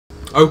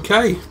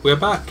Okay, we're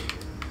back.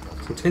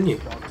 Continue.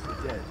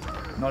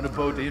 Not a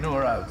boat in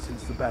or out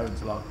since the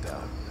Baron's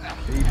lockdown.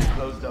 They even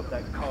closed up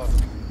that car.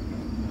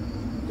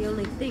 The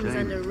only things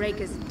under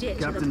Raker's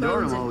ditch are the Captain bones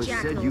Durham of always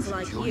said you jackals should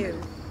like join you. it.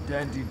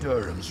 Dandy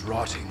Durham's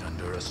rotting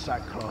under a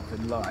sackcloth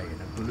and lye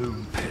in a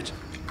gloom pit.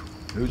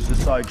 Who's the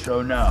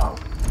sideshow now?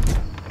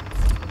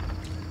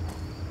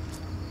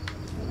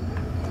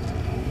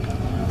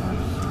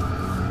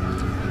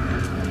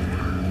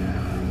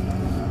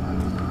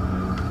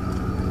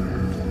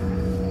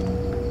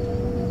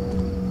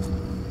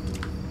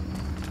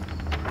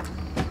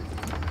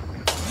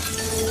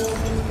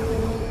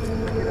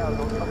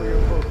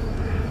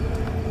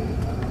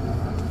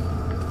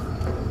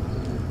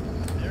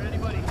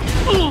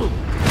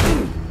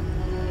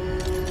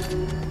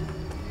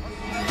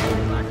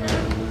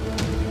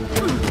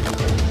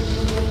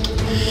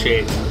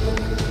 Shit.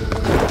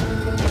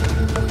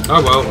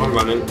 Oh well, I'm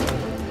running.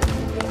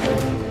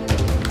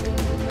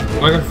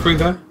 Can I go through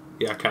there?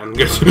 Yeah, I can.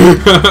 Good.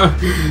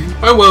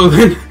 Oh well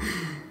then.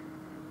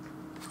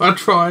 I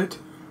tried.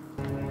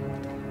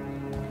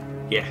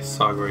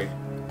 Yes, I agree.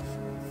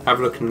 Have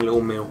a look in the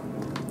little mill.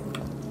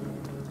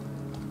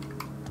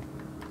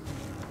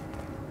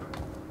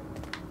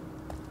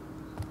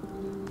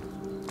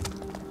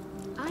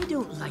 I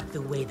don't like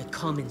the way the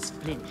commons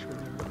flinch when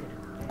you look at them.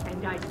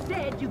 And I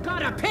said you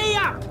gotta pay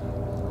up!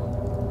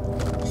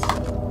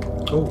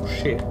 Oh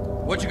shit.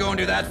 What'd you go and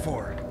do that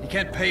for? He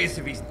can't pay us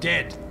if he's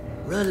dead.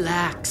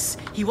 Relax.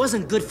 He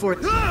wasn't good for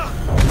it.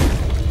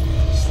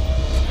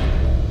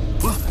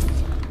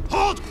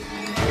 Hold!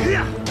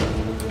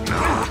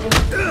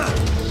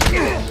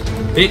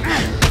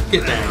 Bitch,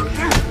 get down.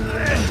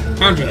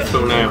 How do you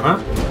feel now, huh?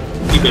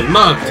 You've been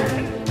mugged.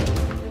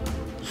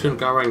 Shouldn't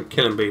go around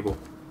killing people.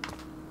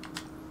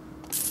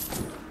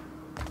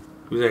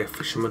 Who's there, a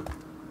fisherman?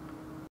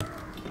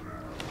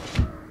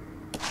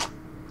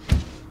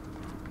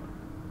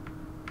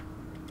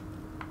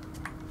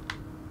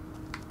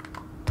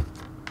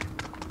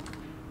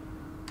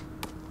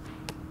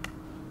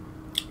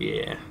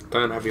 Yeah,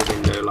 don't have your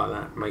window like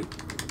that, mate.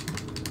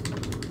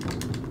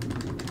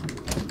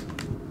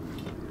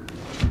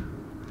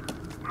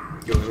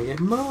 You're gonna get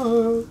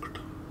mugged.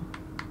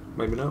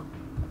 Maybe not.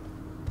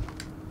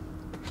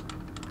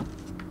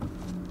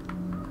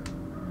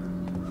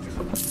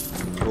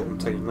 Oh, I'm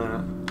taking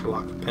that. I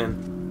like a pen.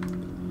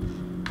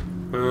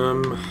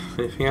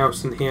 Anything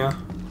else in here?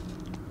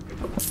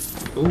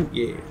 Oh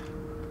yeah.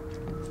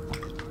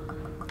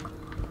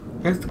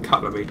 Where's the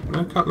cutlery?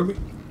 No cutlery?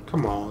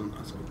 Come on,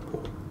 that's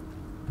important.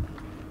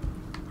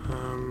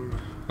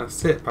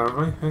 That's it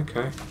apparently.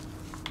 Okay.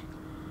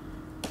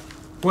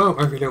 Well,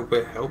 every little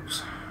bit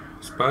helps,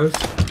 I suppose.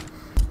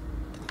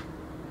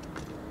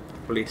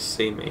 At least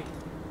see me.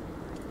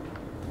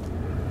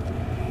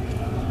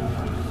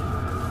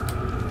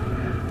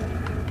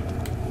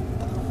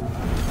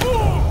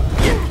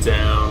 Get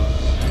down.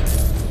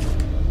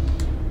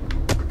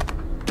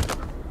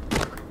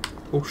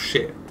 Oh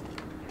shit.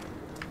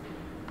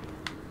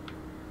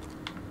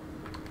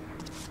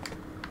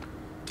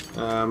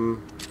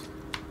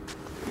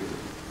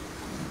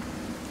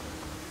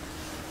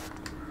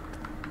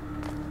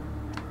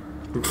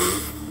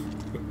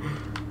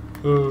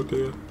 Oh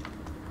dear.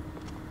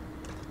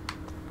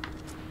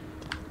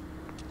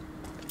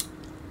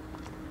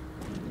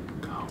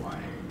 Go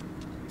away.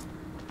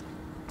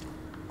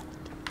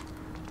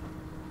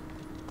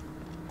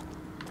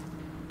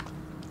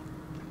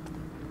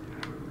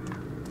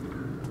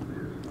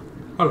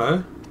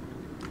 Hello.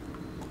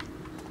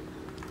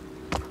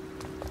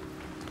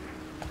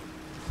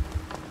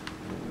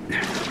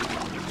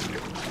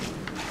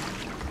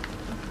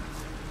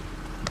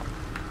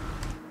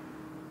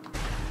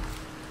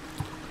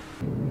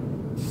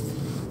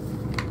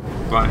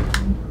 Right.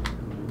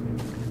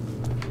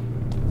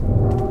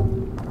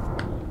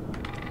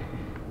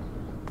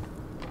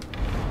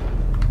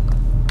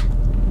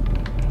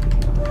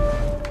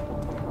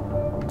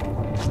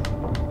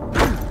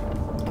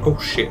 Oh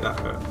shit, that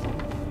hurt.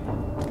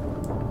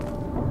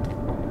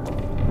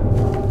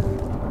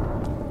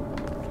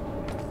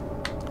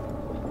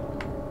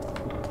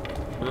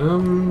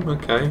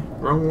 Okay.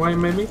 Wrong way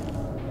maybe?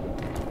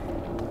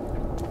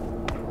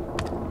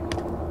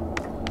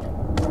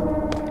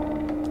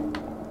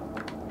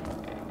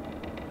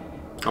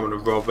 I'm gonna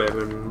rob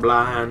him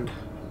blind.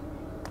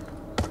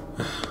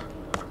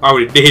 I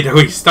already did,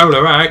 he stole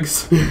her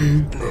axe. Oh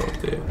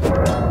dear.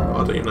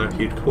 I don't even know if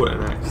you'd call it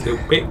an axe.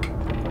 Little pick.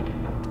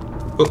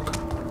 Hook.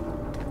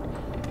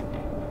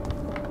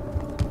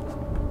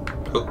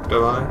 Hook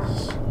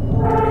device.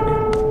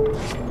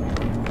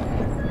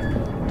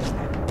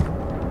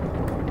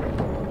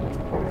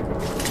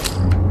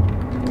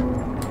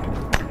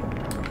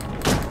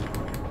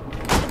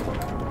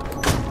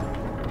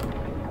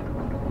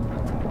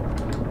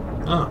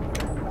 Ah.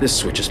 This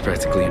switch is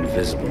practically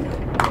invisible.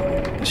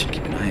 I should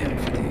keep an eye out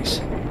for these.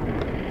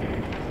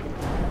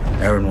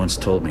 Erin once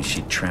told me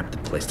she'd trap the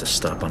place to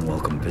stop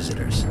unwelcome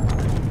visitors.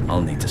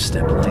 I'll need to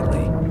step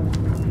lightly.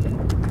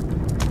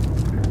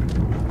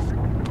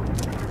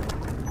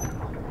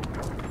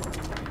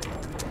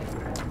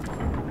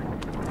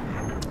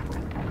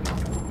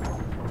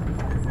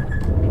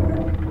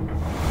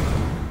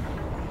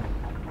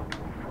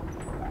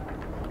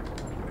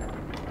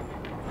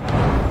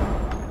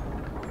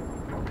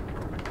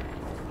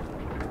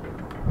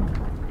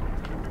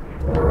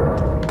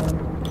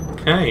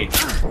 Okay.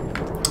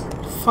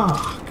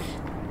 Fuck.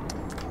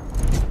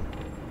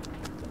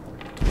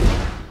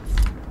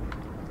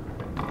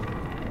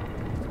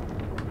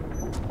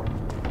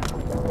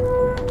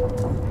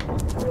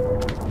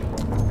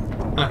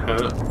 That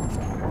hurt.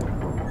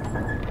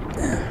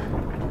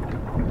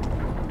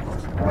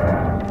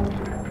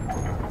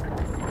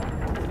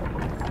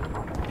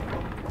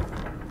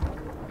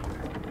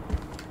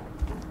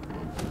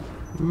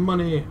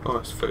 Money. Oh,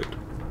 it's food.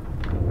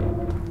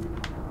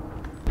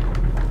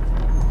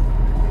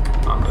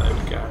 Oh, there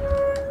we go.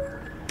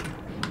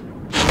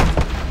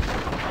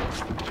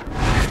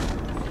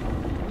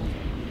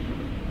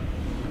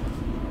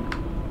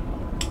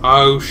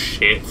 Oh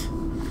shit.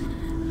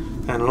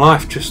 And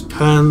life just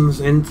turns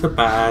into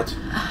bad.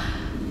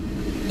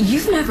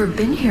 You've never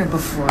been here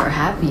before,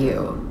 have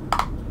you?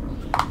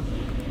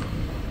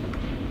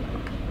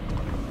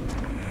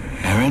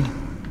 Aaron?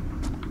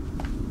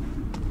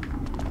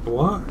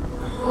 What?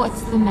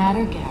 What's the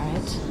matter,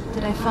 Garrett?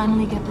 Did I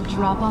finally get the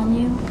drop on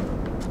you?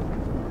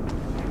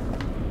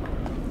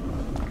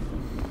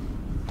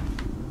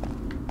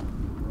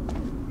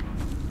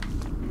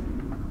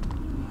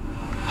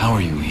 How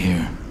are you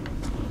here?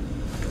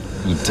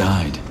 You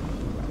died.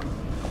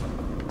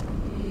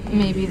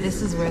 Maybe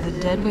this is where the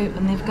dead wait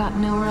when they've got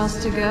nowhere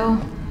else to go.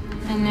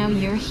 And now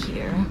you're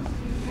here.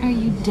 Are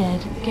you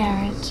dead,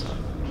 Garrett?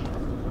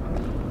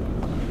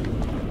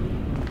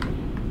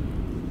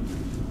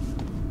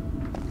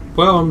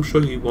 Well, I'm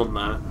sure you want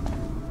that.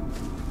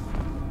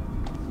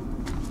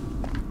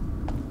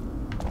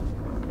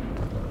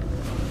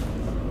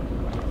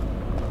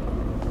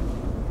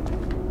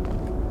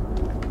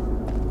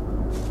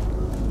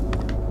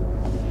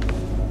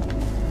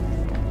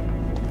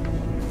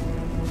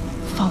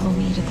 Follow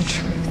me to the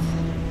truth.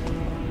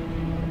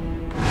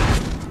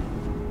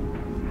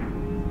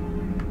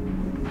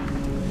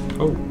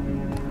 Oh.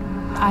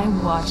 I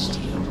watched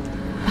you.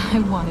 I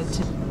wanted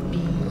to be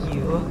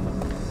you.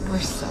 We're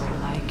so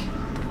alike.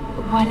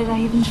 But why did I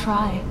even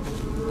try?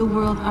 The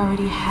world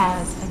already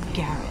has a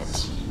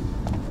Garrett.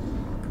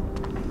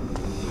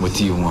 What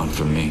do you want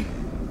from me?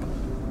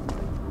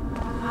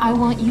 I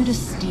want you to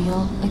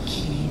steal a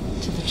key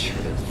to the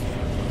truth.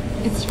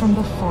 It's from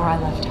before I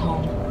left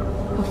home.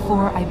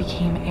 Before I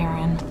became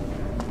Aaron.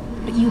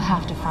 But you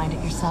have to find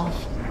it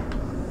yourself.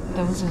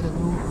 Those are the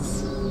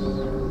rules.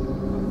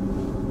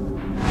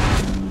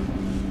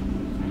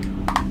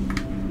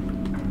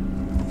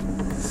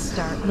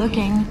 Start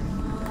looking.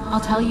 I'll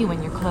tell you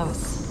when you're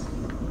close.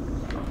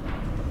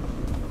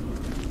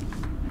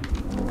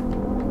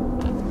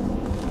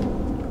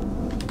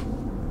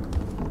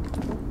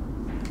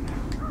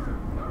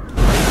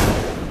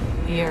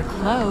 You're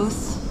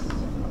close.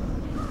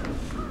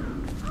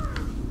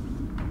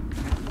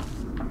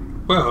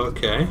 Well,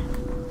 okay.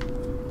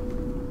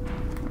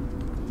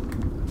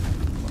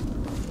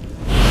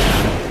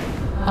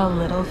 A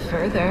little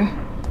further.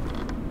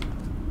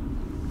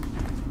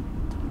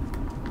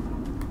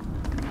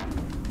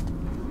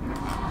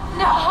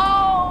 No!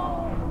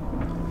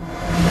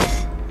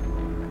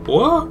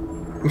 What?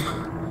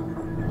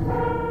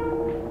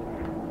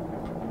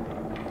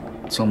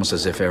 It's almost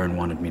as if Aaron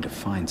wanted me to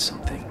find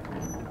something.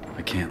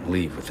 I can't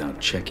leave without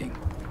checking.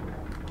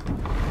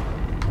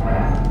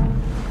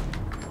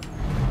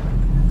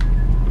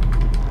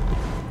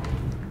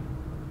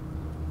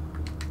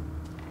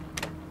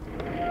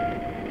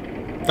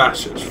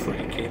 That's just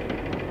freaky.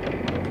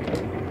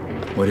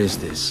 What is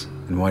this?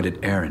 And why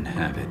did Aaron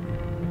have it?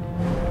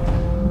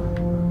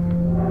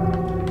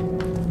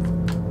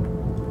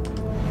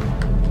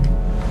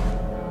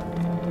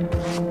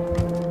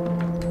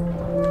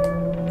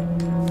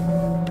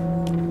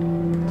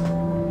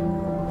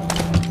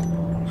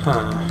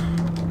 Huh.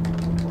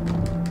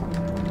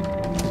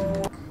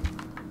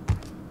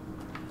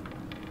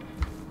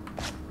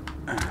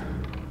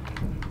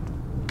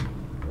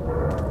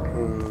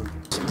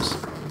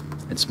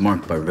 It's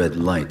marked by red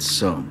lights,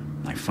 so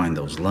I find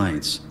those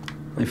lights,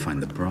 I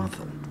find the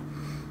brothel.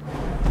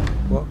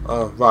 What?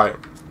 Oh, right.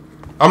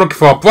 I'm looking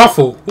for a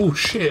brothel. Oh,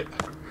 shit.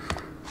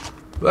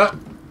 That.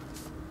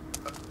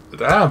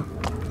 Damn.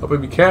 I better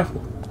be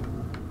careful.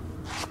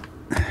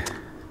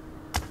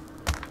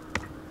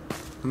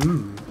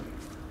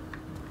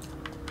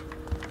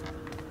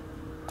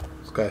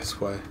 Let's go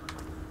this way.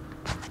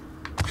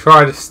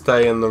 Try to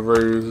stay in the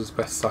roofs as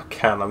best as I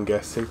can, I'm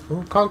guessing.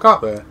 Oh, can't go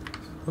up there.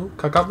 Oh,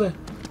 can't go up there.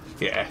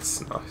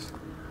 Yes, nice.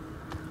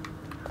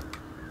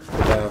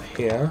 Down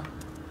here.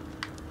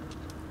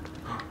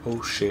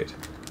 Oh shit.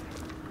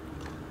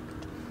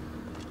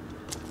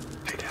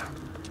 Lay down.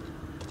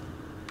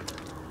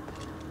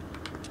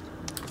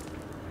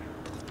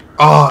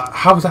 Oh,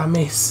 how was that a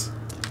miss?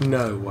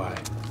 No way.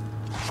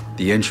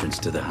 The entrance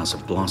to the House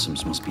of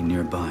Blossoms must be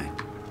nearby.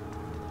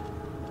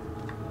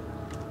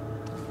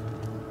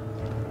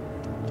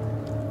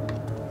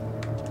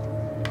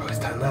 Oh, it's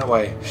down that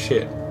way.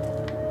 Shit.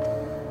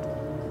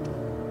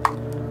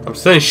 I'm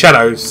still in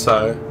shadows,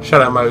 so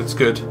shadow mode's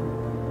good.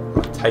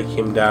 I'll take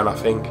him down, I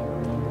think.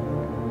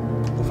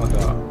 What have I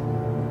got?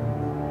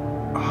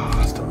 Ah,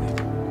 oh, still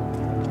need.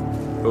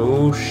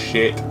 Oh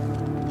shit.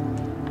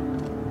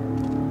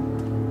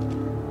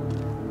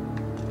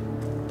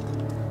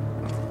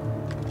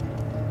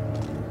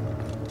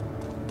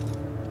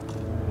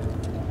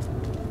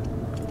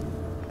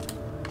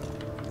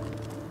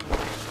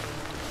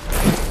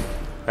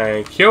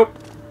 Thank you.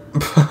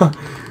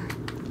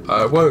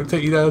 I won't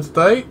take you down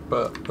today,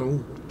 but oh,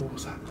 what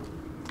was that?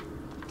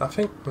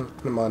 Nothing?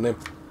 Never mind him.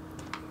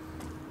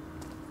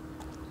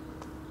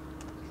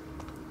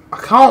 I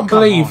can't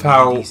believe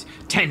how...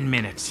 10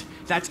 minutes.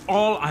 That's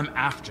all I'm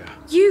after.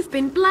 You've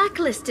been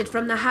blacklisted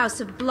from the House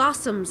of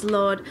Blossoms,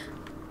 Lord.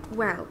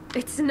 Well,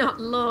 it's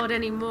not Lord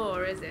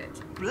anymore, is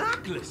it?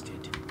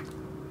 Blacklisted?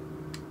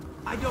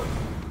 I don't...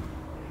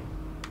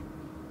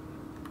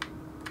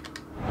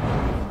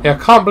 Yeah, I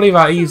can't believe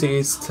how easy it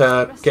is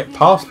to get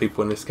past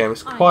people in this game.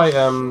 It's quite, I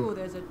don't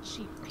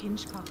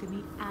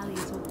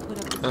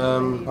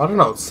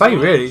know what to say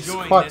really. It's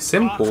quite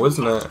simple,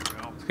 isn't it?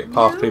 To get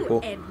past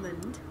people.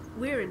 Edmund,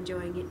 we're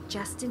enjoying it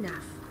just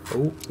enough.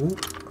 Ooh, ooh.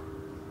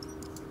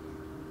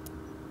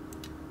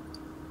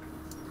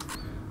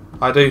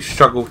 I do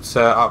struggle to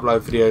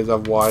upload videos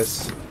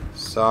otherwise,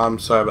 so I'm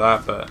sorry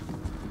about that, but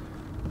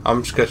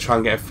I'm just going to try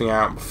and get everything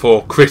out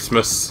before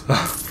Christmas.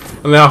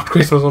 And then after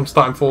Christmas I'm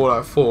starting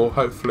Fallout 4,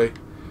 hopefully.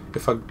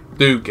 If I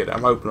do get it,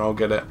 I'm hoping I'll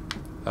get it.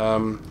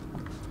 But,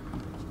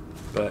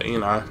 you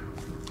know,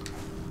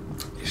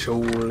 it's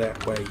all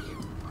that way.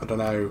 I don't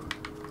know.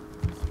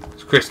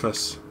 It's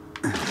Christmas.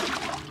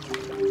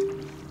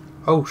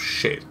 Oh,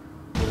 shit.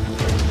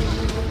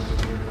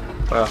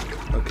 Well,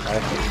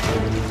 okay.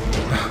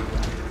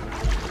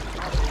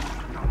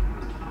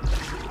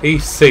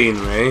 He's seen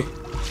me.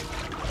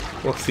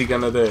 What's he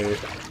gonna do?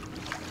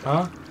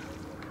 Huh?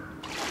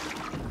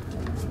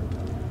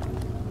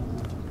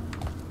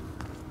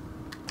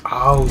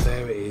 Oh,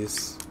 there it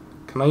is.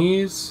 Can I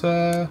use,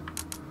 I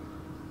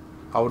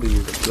would have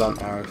used a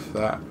blunt arrow for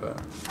that,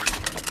 but...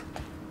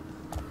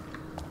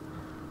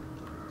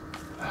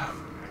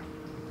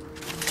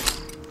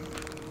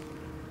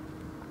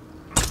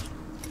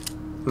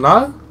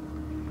 No?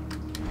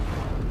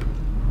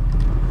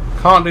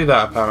 Can't do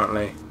that,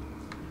 apparently.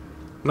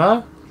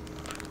 No?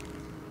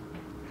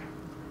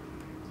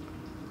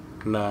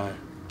 No.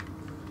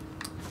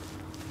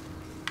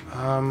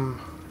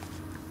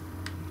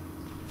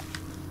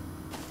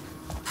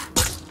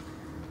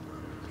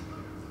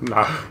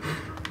 No.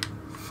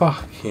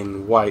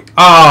 Fucking wait.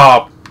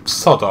 Ah, oh,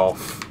 sod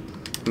off.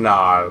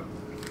 No.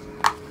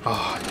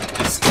 Oh,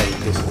 this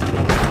game just...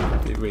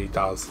 It really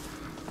does.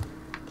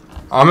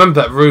 I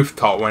remember that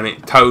rooftop when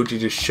it told you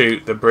to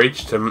shoot the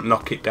bridge to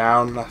knock it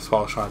down. That's why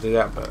I was trying to do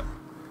that, but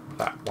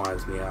that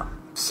winds me up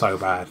so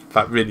bad.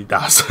 That really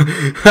does.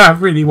 That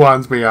really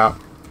winds me up.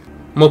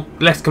 More,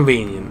 less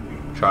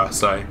convenient, shall I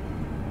say.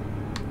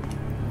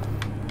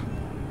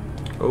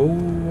 Oh,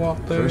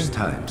 what the... First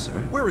time, sir.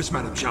 Where is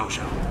Madame Zhao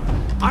Zhao?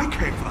 I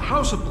came for the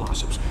House of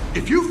Blossoms.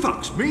 If you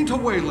thugs mean to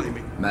waylay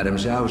me... Madame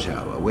Zhao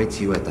Zhao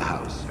awaits you at the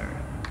house, sir.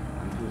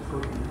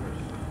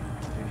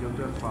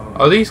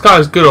 Are these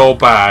guys good or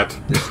bad?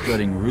 This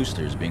strutting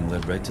rooster's being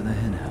led right to the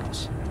hen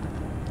house.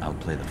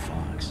 Outplay the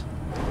fox.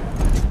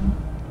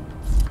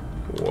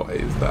 What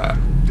is that?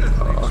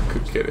 Oh, I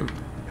could get him.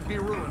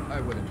 I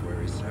wouldn't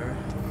worry, sir.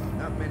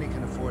 Not many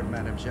can afford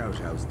Madame Zhao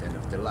Zhao's den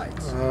of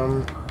delights.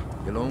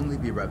 You'll only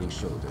be rubbing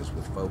shoulders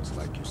with folks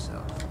like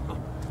yourself.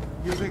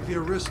 You think the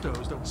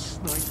aristos don't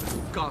snipe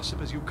and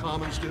gossip as you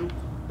commons do?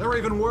 They're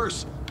even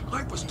worse.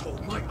 I was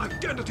told my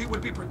identity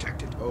would be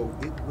protected. Oh,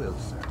 it will,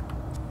 sir.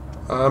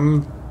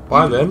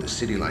 Why then? The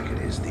city like it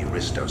is, the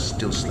aristos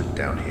still slip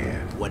down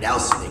here. What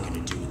else are they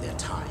gonna do with their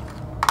time?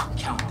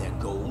 Count their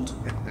gold?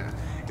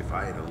 If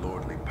I had a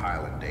lordly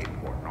pile of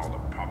Dayport and all the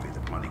poppy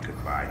that money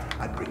could buy,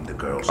 I'd bring the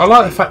girls. I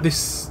like the fact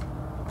this.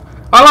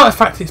 I like the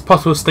fact it's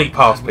possible to sneak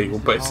past people,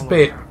 but it's a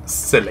bit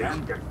silly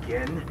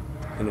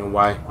in a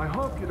way. I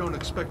hope you don't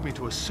expect me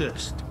to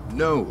assist.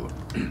 No,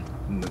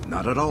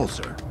 not at all,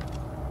 sir.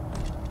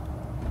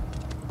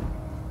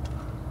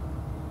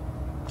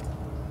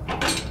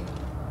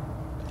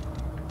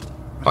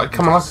 Like,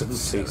 come on, I could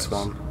see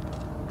someone.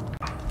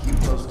 Keep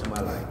close to my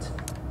light.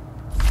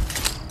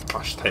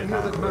 I should take I knew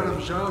that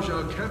Madame Zhao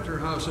Zhao kept her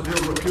house of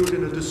ill repute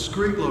in a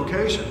discreet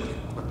location.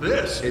 But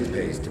this... It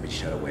pays to be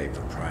shut away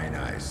from prying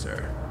eyes,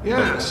 sir.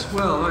 Yes,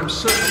 well, I'm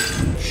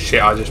certain.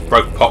 Shit, I just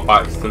broke pop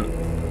by accident.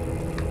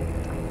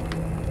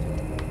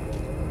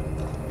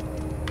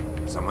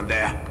 Someone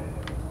there?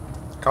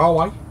 Go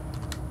away.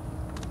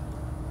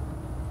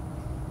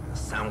 The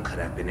sound could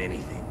have been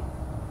anything.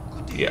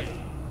 Good day. Yeah.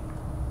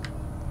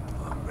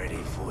 I'm ready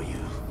for you.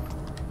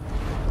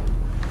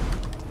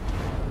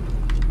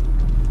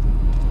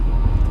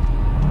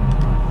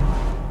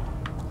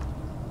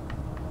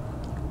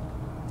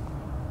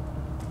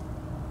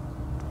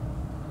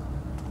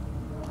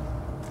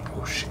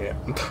 Oh shit.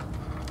 I'm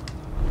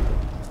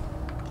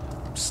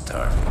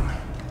starving.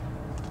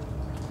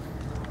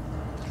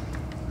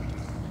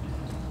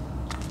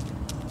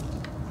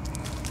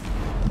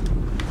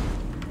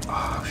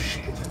 Oh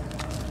shit.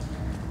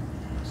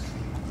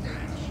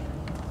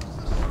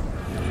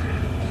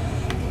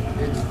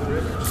 It's the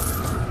river.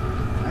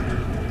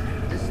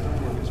 This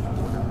stonework is from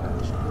one of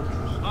British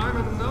portraits. I'm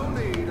in no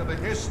need of a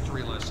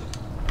history lesson.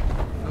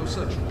 No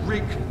such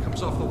reek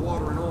comes off the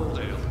water in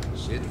Oldale.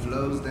 It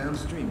flows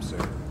downstream, sir.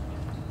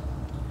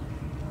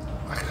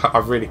 I I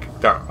really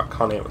don't. I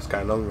can't hear what's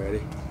going on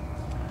really.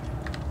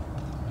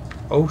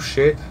 Oh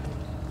shit.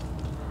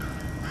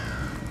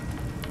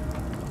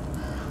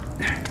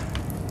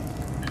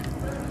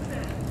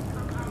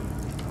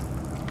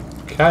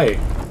 Okay.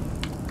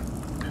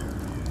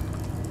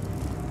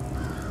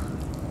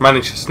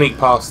 Managed to sneak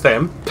past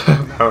them,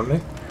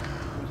 apparently.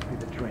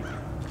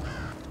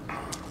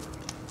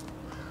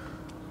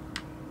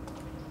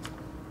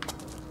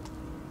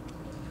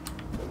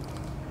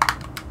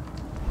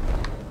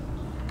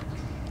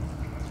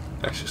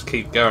 Let's just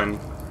keep going.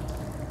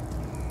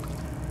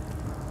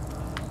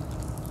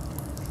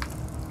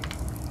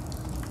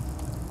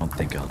 I don't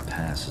think I'll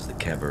pass as the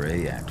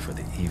cabaret act for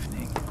the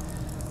evening.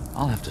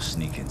 I'll have to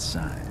sneak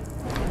inside.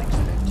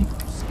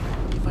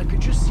 If I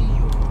could just see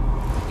your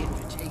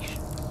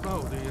invitation.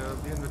 Oh,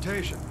 the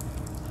invitation.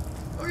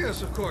 Oh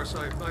yes, of course.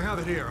 I have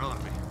it here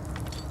on me.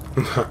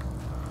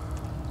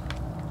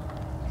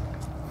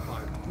 I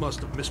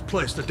must have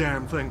misplaced the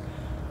damn thing.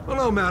 Well,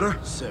 no matter.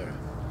 Sir,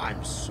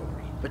 I'm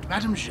sorry, but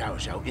Madame Zhao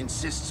Zhao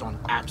insists on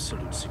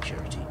absolute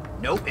security.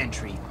 No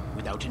entry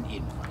without an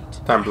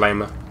invite. Don't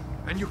blame her.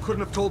 And you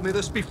couldn't have told me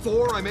this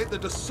before I made the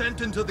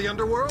descent into the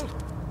underworld?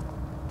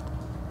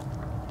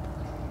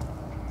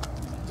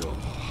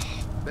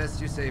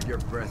 Best you save your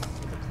breath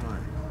for the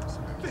climb.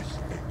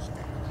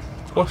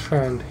 What's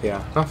around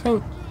here?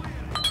 Nothing?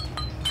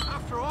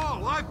 After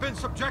all, I've been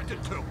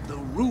subjected to. The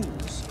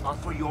rules are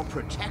for your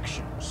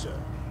protection, sir.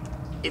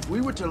 If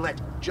we were to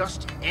let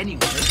just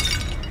anyone...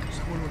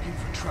 Someone looking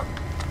for trouble.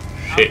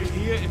 Shit.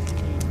 Here if you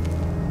need.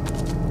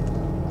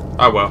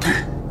 Oh well.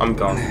 I'm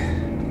gone.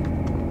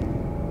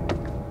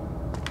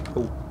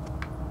 Cool.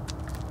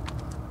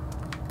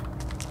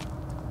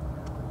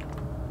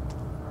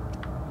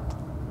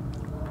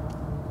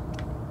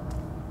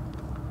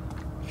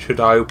 Should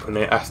I open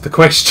it? That's the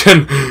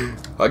question.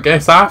 I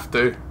guess I have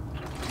to.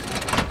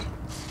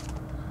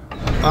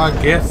 I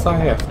guess I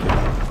have to.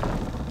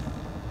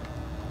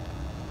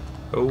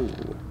 Oh.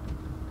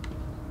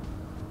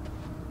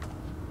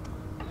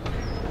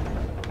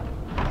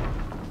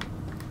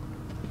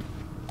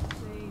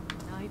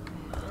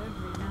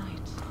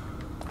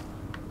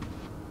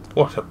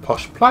 What a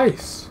posh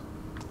place.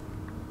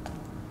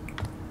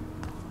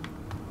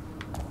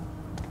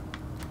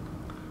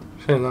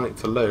 Shouldn't like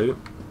to loot.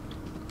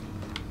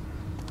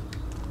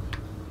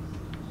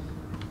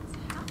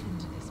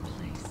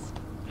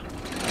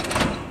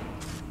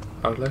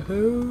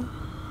 Hello?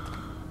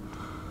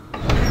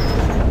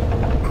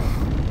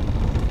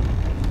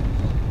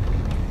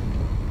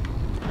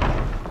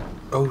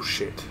 Oh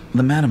shit.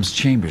 The madam's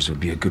chambers would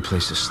be a good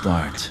place to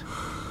start.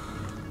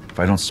 If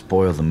I don't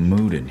spoil the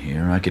mood in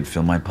here, I could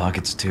fill my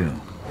pockets too.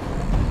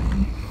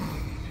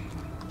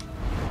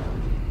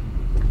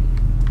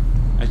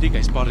 I think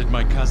I spotted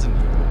my cousin.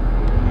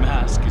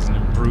 Mask is an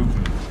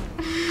improvement.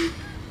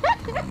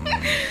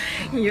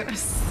 You're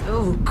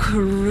so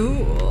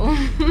cruel.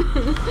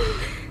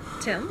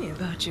 Tell me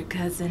about your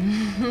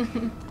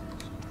cousin.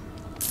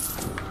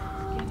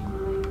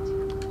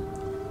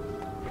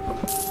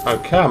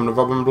 Okay, I'm gonna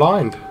rob him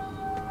blind.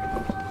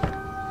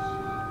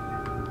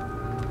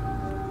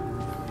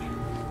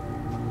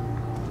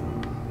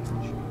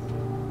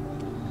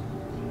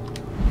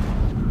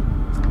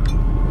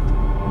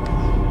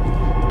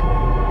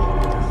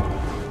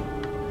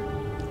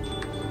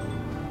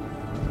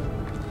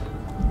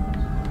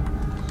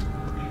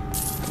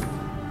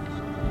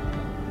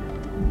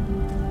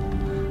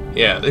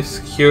 Yeah, this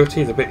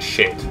security is a bit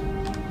shit.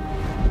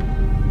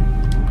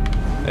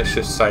 Let's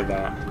just say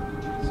that.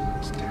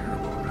 It's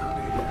terrible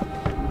around here.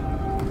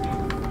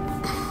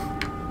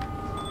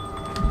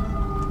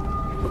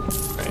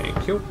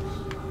 Thank you.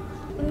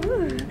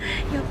 Ooh,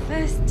 your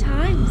first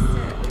time,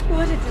 sir.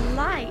 What a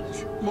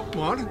delight.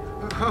 What?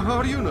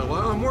 How do you know?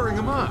 I'm wearing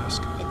a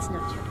mask. It's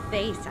not your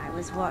face I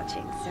was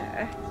watching,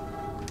 sir.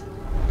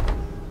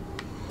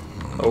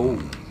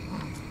 Oh.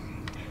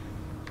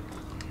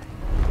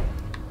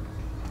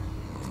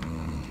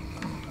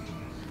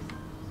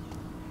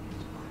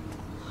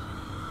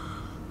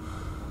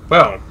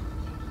 Well,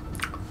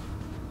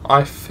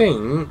 I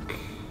think...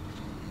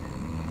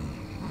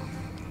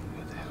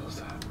 Where the hell's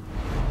that?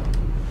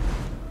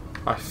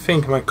 I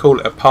think I'm going to call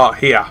it a part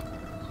here.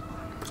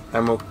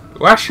 And we'll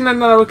actually,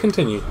 no, we'll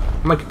continue.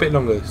 I'll make it a bit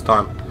longer this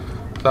time.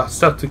 So I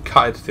still have to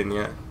cut editing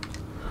yet.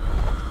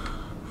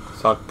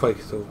 So I can probably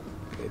still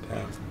get it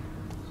down.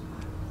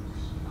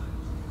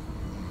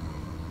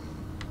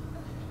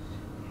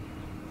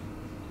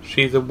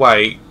 She's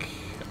awake.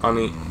 I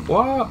need...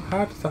 What?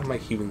 How does that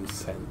make even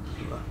sense?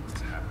 What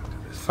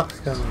the fuck's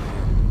going on here?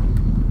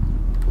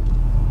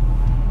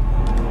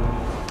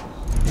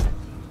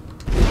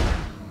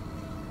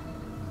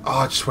 Oh,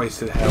 I just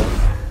wasted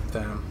health.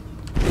 Damn.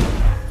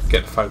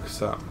 Get the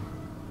focus up.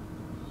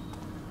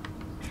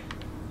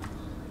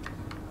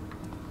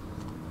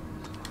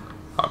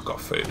 I've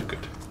got food,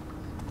 good.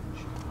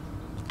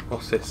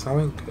 What's this?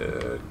 Something?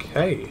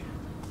 Okay.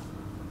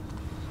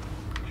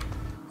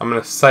 I'm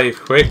gonna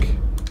save quick.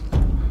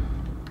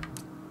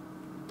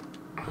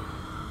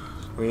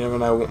 We never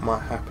know what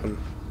might happen.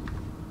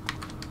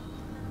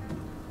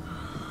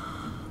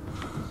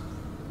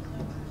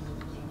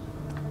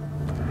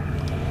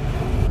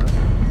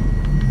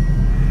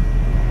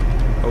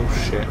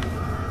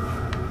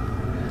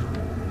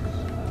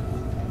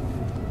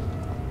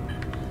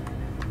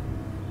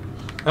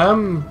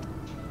 We'll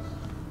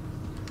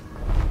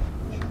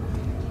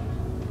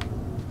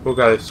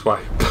go this way.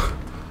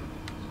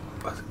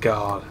 Oh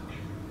God.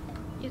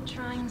 You're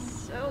trying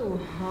so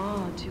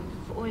hard to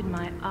avoid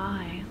my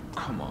eye.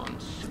 Come on,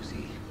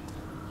 Susie.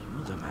 You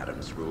know the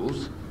madam's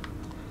rules.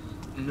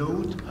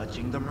 No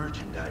touching the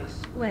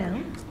merchandise.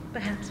 Well,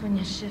 perhaps when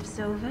your shift's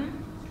over,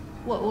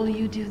 what will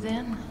you do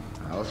then?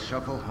 I'll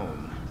shuffle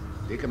home.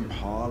 Dick and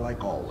paw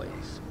like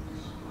always.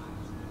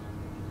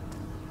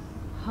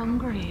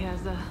 Hungry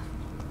as a...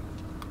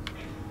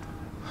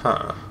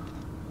 Huh.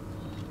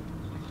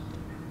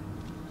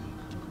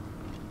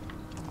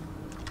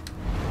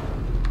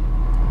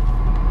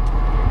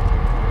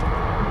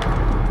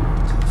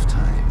 Tough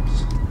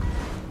times.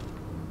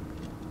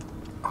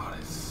 Oh,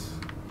 this...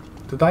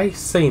 Do they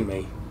see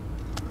me?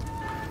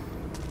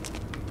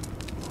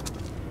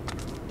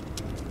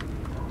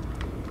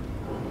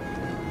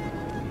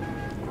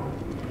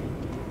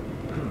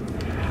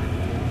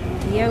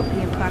 The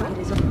opium bucket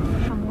is on.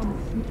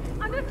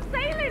 An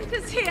assailant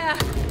is here!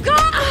 Go!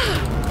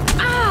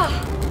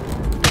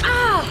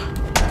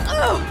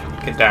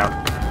 Get down.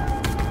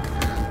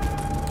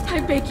 I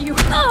beg you.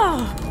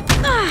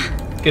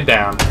 Get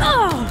down.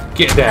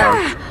 Get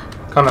down.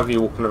 Can't have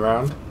you walking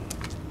around.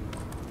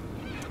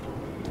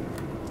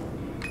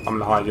 I'm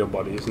gonna hide your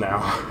bodies now.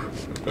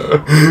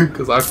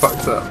 Because I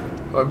fucked up.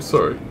 I'm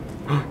sorry.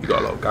 You got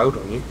a lot of gold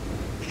on you.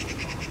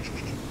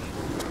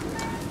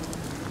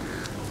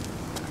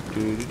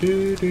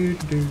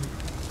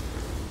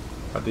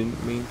 I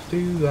didn't mean to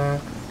do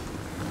that.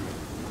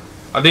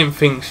 I didn't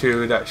think she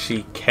would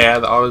actually care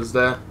that I was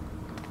there.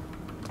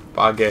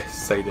 But I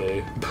guess they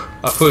do.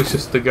 I thought it was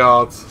just the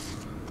guards.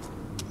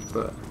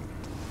 But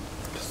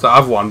just the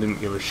other one didn't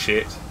give a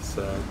shit.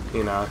 So,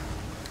 you know.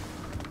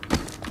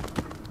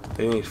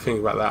 They need to think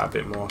about that a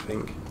bit more, I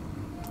think.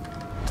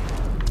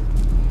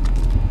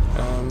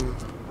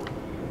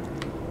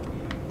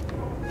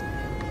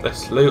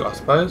 Let's loot, I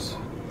suppose.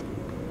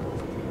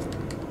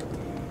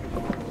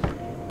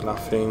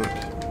 Nothing.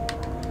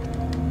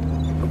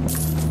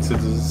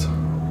 Scissors.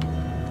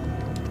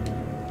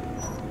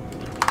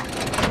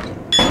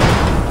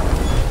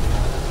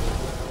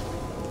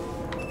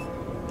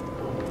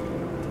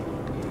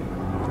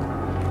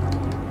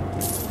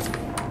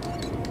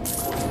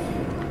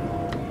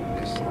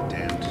 This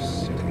damned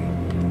city.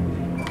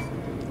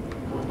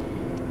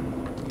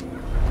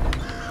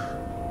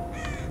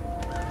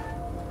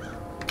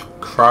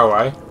 Crow,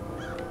 eh?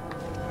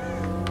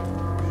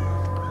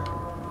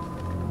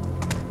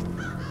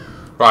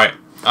 Right,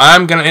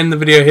 I'm going to end the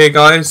video here,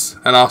 guys,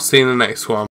 and I'll see you in the next one.